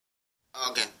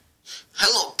Okay.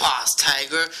 Hello, boss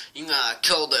tiger. You gotta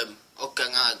kill them. Okay,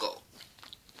 I gotta go.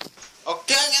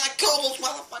 Okay, I gotta kill those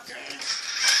motherfuckers.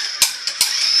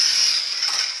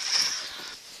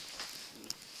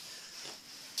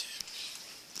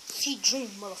 See dream,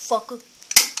 motherfucker.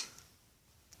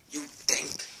 You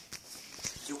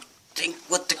think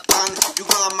with the gun you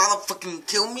gonna motherfucking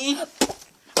kill me?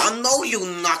 I know you,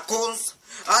 Knuckles.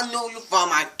 I know you from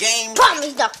my game.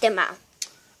 Promise, Dr. Man.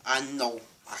 I know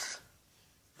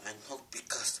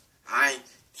because I'm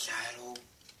Shadow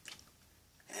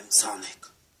and Sonic.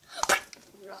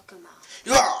 Rock him out.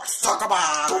 You're sucker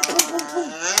man.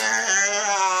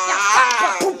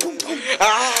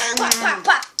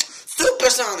 Super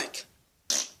Sonic.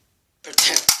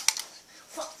 Pretend.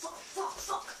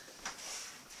 Fuck.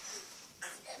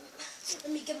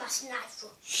 Let me get my sniper.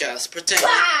 Just pretend. Bah!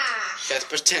 Just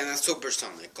pretend I'm Super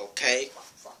Sonic, okay?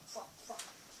 Fuck.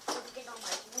 Let me get on my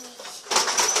knees.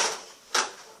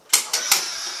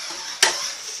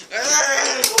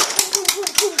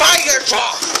 Fire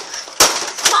truck!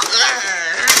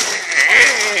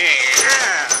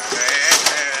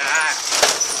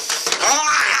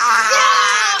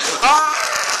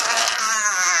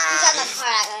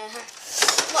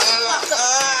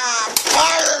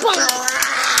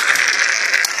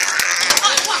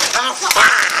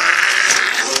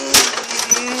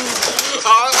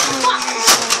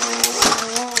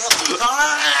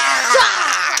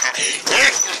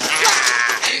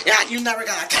 Yeah, you never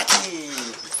gonna catch me.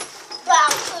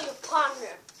 I'll kill your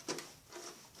partner.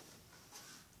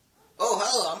 Oh,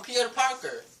 hello, I'm Peter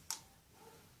Parker.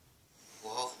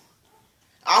 Whoa.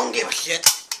 I don't give a shit.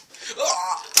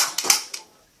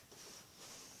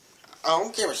 I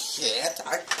don't give a shit.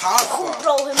 I'm powerful.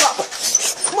 Blow him up.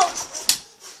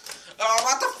 Oh,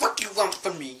 what the fuck you want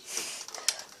from me?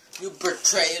 You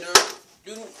betrayer.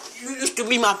 You used to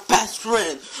be my best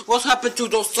friend. What's happened to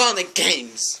those Sonic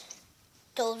games?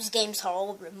 Those games are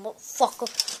over, motherfucker.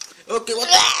 Okay, what?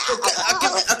 Okay,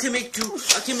 I can make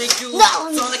you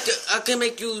No. Sonic. I can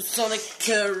make you Sonic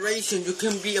generation. You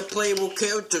can be a playable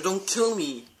character. Don't kill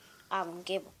me. I don't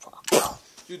give a fuck.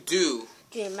 You do.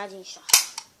 Do you imagine shot?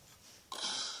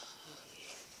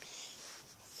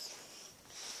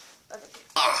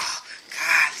 Oh,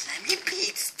 God, let me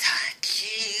please touch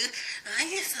you. I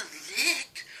just a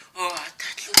lick. Or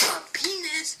touch you on my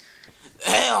penis.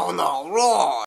 Hell no, raw.